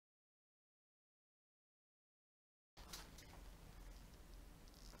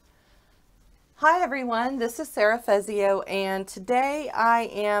Hi everyone, this is Sarah Fezio, and today I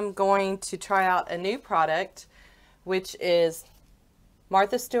am going to try out a new product, which is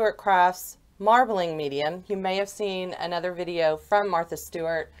Martha Stewart Craft's Marbling Medium. You may have seen another video from Martha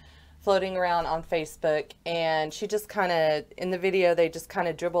Stewart floating around on Facebook, and she just kind of, in the video, they just kind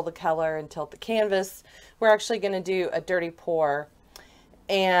of dribble the color and tilt the canvas. We're actually going to do a dirty pour.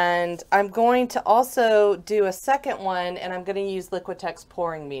 And I'm going to also do a second one, and I'm going to use Liquitex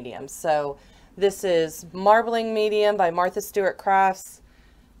Pouring Medium. So this is Marbling Medium by Martha Stewart Crafts,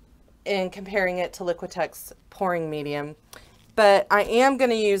 and comparing it to Liquitex Pouring Medium. But I am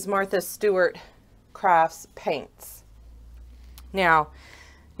going to use Martha Stewart Crafts Paints. Now,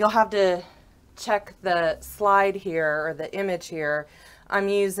 you'll have to check the slide here, or the image here. I'm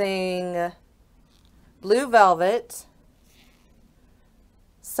using Blue Velvet,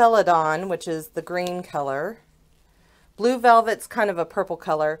 Celadon, which is the green color. Blue Velvet's kind of a purple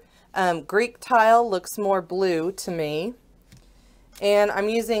color. Greek Tile looks more blue to me. And I'm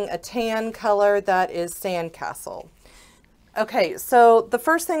using a tan color that is Sandcastle. Okay, so the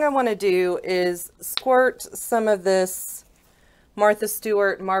first thing I want to do is squirt some of this Martha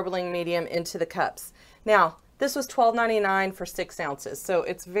Stewart Marbling Medium into the cups. Now, this was $12.99 for 6 ounces, so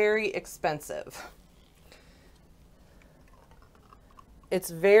it's very expensive. It's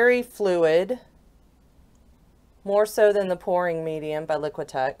very fluid, more so than the Pouring Medium by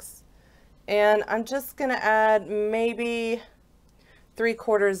Liquitex. And I'm just going to add maybe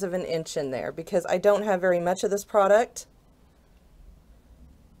 3/4 of an inch in there because I don't have very much of this product.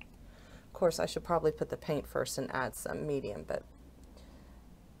 Of course, I should probably put the paint first and add some medium, but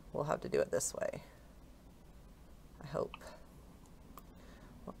we'll have to do it this way, I hope.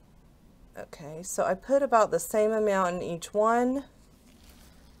 Okay, so I put about the same amount in each one.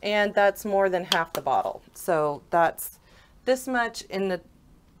 And that's more than half the bottle. So that's this much in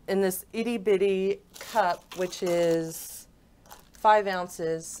this itty bitty cup, which is 5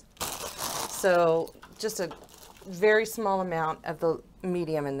 ounces. So just a very small amount of the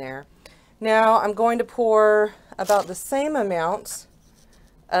medium in there. Now I'm going to pour about the same amount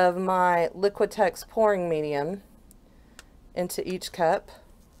of my Liquitex Pouring Medium into each cup.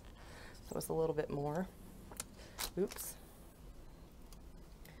 That was a little bit more. Oops.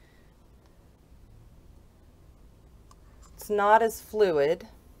 It's not as fluid,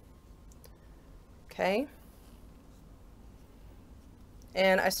 okay?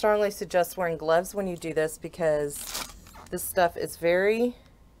 And I strongly suggest wearing gloves when you do this because this stuff is very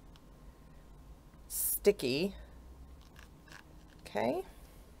sticky, okay?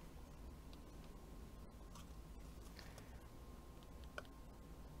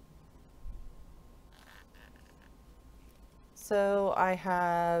 So I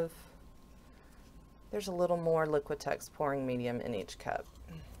have, there's a little more Liquitex Pouring Medium in each cup.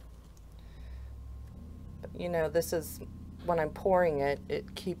 But you know, this is, when I'm pouring it,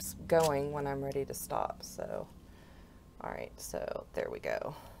 it keeps going when I'm ready to stop. So, all right, so there we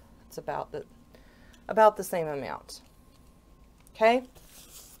go. It's about the same amount. Okay?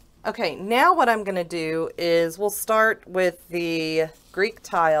 Okay, now what I'm gonna do is we'll start with the Greek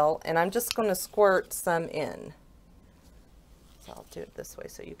Tile, and I'm just gonna squirt some in. So I'll do it this way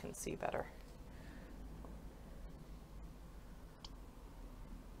so you can see better.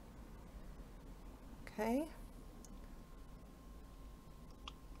 Okay.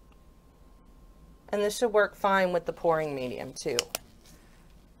 And this should work fine with the Pouring Medium too.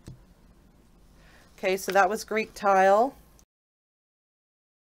 Okay, so that was Greek Tile.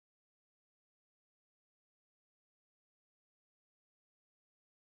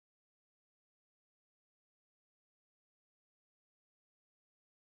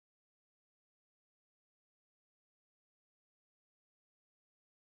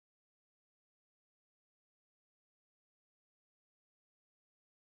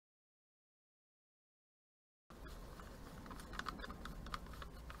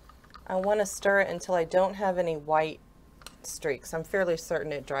 I want to stir it until I don't have any white streaks. I'm fairly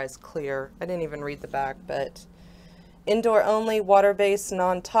certain it dries clear. I didn't even read the back, but indoor only, water-based,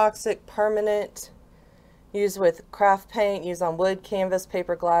 non-toxic, permanent, used with craft paint, used on wood, canvas,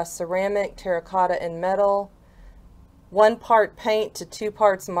 paper, glass, ceramic, terracotta, and metal. 1 part paint to 2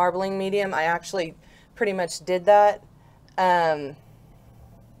 parts marbling medium. I actually pretty much did that.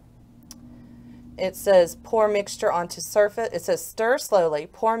 It says pour mixture onto surface. It says stir slowly,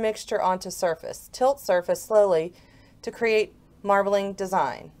 pour mixture onto surface, tilt surface slowly to create marbling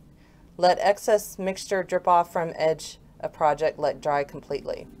design. Let excess mixture drip off from edge of project, let dry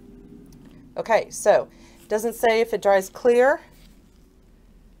completely. Okay, so it doesn't say if it dries clear.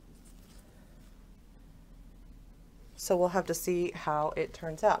 So we'll have to see how it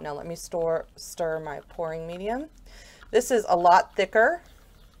turns out. Now let me stir my pouring medium. This is a lot thicker.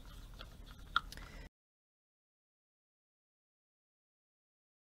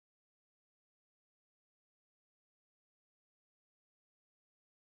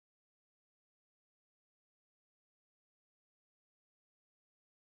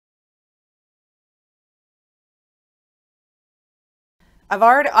 I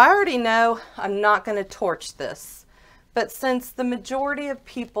already know I'm not going to torch this, but since the majority of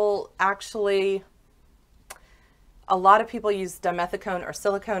people actually, a lot of people use dimethicone or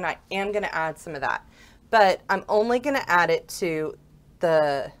silicone, I am going to add some of that, but I'm only going to add it to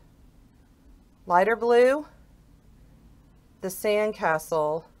the lighter blue, the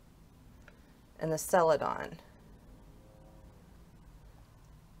Sandcastle, and the Celadon.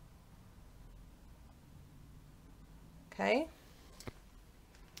 Okay.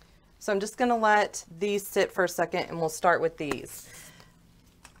 So I'm just going to let these sit for a second and we'll start with these.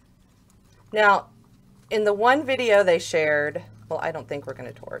 Now, in the one video they shared, well, I don't think we're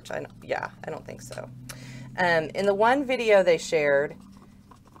going to torch. I don't think so. In the one video they shared,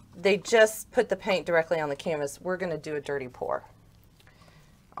 they just put the paint directly on the canvas. We're going to do a dirty pour.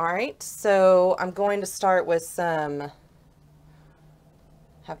 All right, so I'm going to start with some,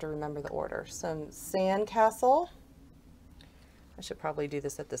 have to remember the order, some Sandcastle. I should probably do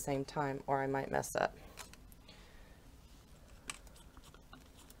this at the same time or I might mess up.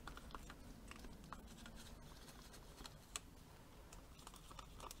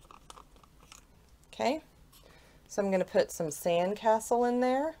 Okay, so I'm going to put some Sandcastle in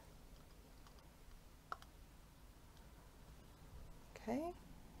there. Okay,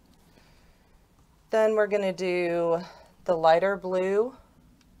 then we're going to do the lighter blue.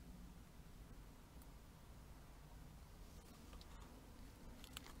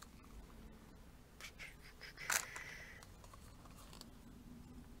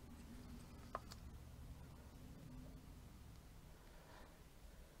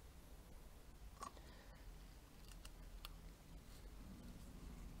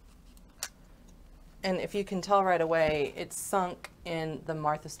 And if you can tell right away, it's sunk in the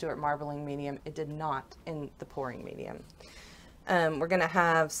Martha Stewart Marbling Medium. It did not in the pouring medium. We're going to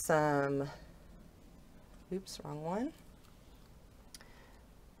have some, oops, wrong one,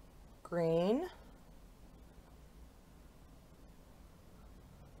 green.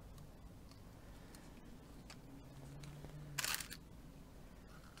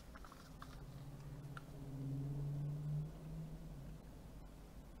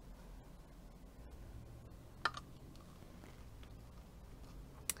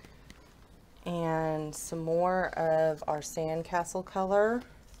 And some more of our Sandcastle color.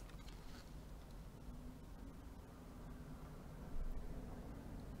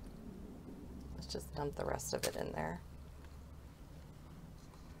 Let's just dump the rest of it in there.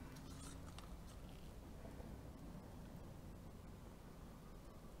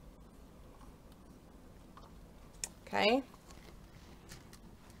 Okay.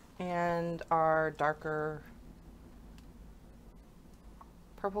 And our darker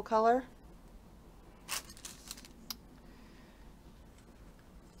purple color.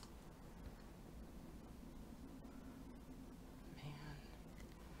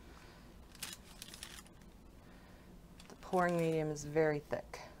 Pouring medium is very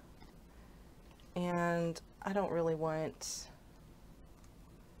thick and I don't really want,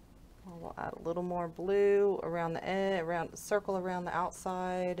 we'll add a little more blue around the edge, around the circle around the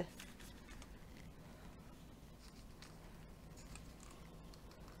outside.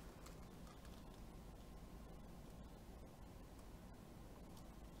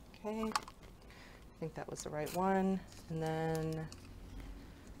 Okay, I think that was the right one. And then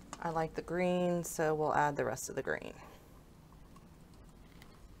I like the green, so we'll add the rest of the green.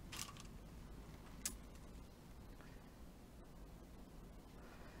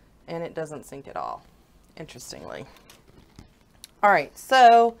 And it doesn't sink at all, interestingly. All right,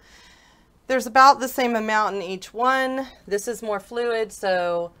 so there's about the same amount in each one. This is more fluid,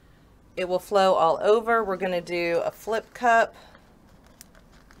 so it will flow all over. We're going to do a flip cup.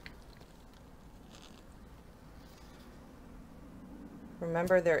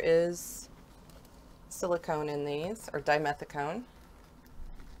 Remember, there is silicone in these, or dimethicone.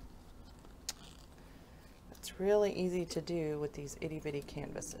 It's really easy to do with these itty bitty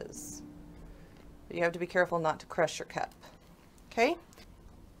canvases. But you have to be careful not to crush your cup. Okay?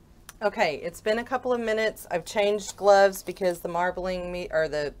 Okay, it's been a couple of minutes. I've changed gloves because the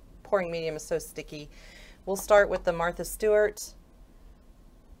the pouring medium is so sticky. We'll start with the Martha Stewart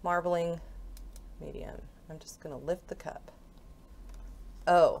Marbling Medium. I'm just going to lift the cup.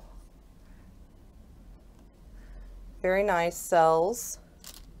 Oh. Very nice, sells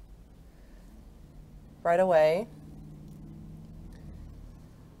right away.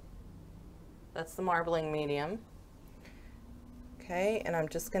 That's the marbling medium. Okay, and I'm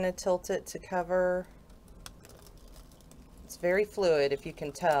just going to tilt it to cover. It's very fluid, if you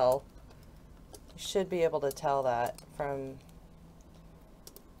can tell. You should be able to tell that from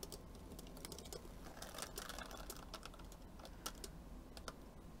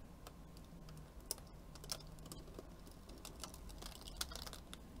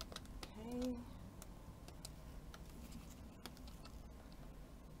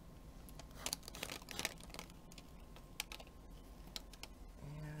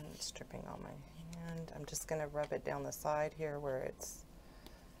dripping on my hand. I'm just going to rub it down the side here where it's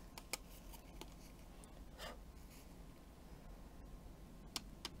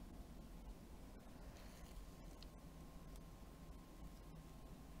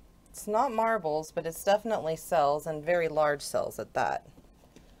not marbles, but it's definitely cells, and very large cells at that.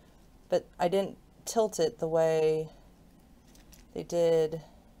 But I didn't tilt it the way they did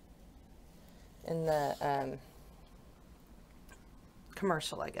in the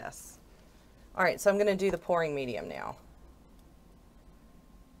commercial, I guess. All right, so I'm going to do the pouring medium now.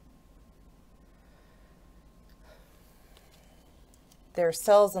 There are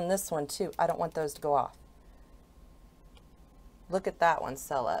cells in this one too. I don't want those to go off. Look at that one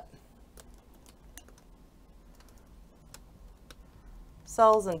cell up.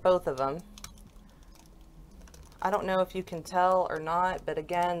 Cells in both of them. I don't know if you can tell or not, but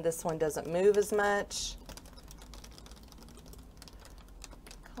again, this one doesn't move as much.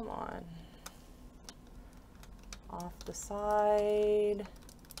 Come on. Off the side.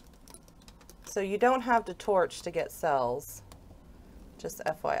 So you don't have to torch to get cells, just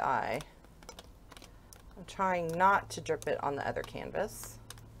FYI. I'm trying not to drip it on the other canvas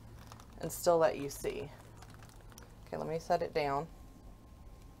and still let you see. Okay, let me set it down.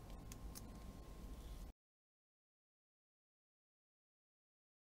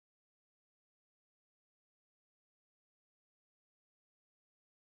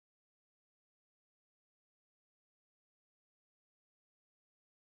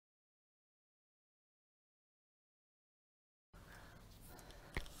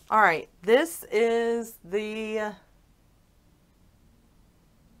 All right, this is the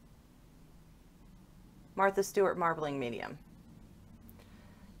Martha Stewart Marbling Medium.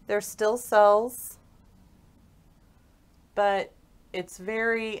 There's still cells, but it's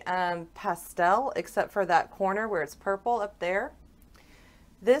very pastel, except for that corner where it's purple up there.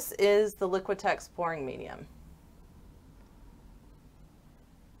 This is the Liquitex Pouring Medium.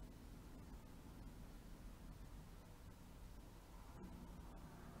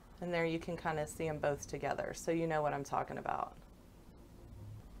 And there you can kind of see them both together, so you know what I'm talking about.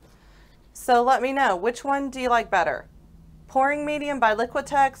 So let me know, which one do you like better? Pouring Medium by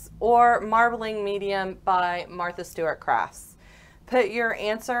Liquitex or Marbling Medium by Martha Stewart Crafts? Put your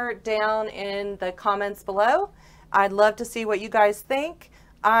answer down in the comments below. I'd love to see what you guys think.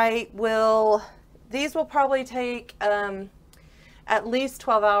 These will probably take at least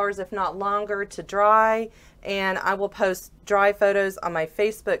 12 hours, if not longer, to dry. And I will post dry photos on my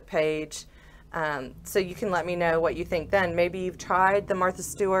Facebook page, so you can let me know what you think then. Maybe you've tried the Martha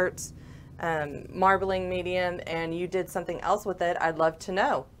Stewart Marbling Medium and you did something else with it. I'd love to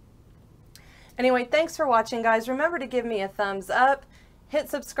know. Anyway, thanks for watching, guys. Remember to give me a thumbs up, hit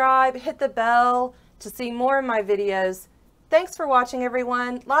subscribe, hit the bell to see more of my videos. Thanks for watching,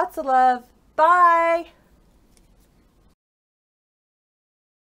 everyone. Lots of love. Bye.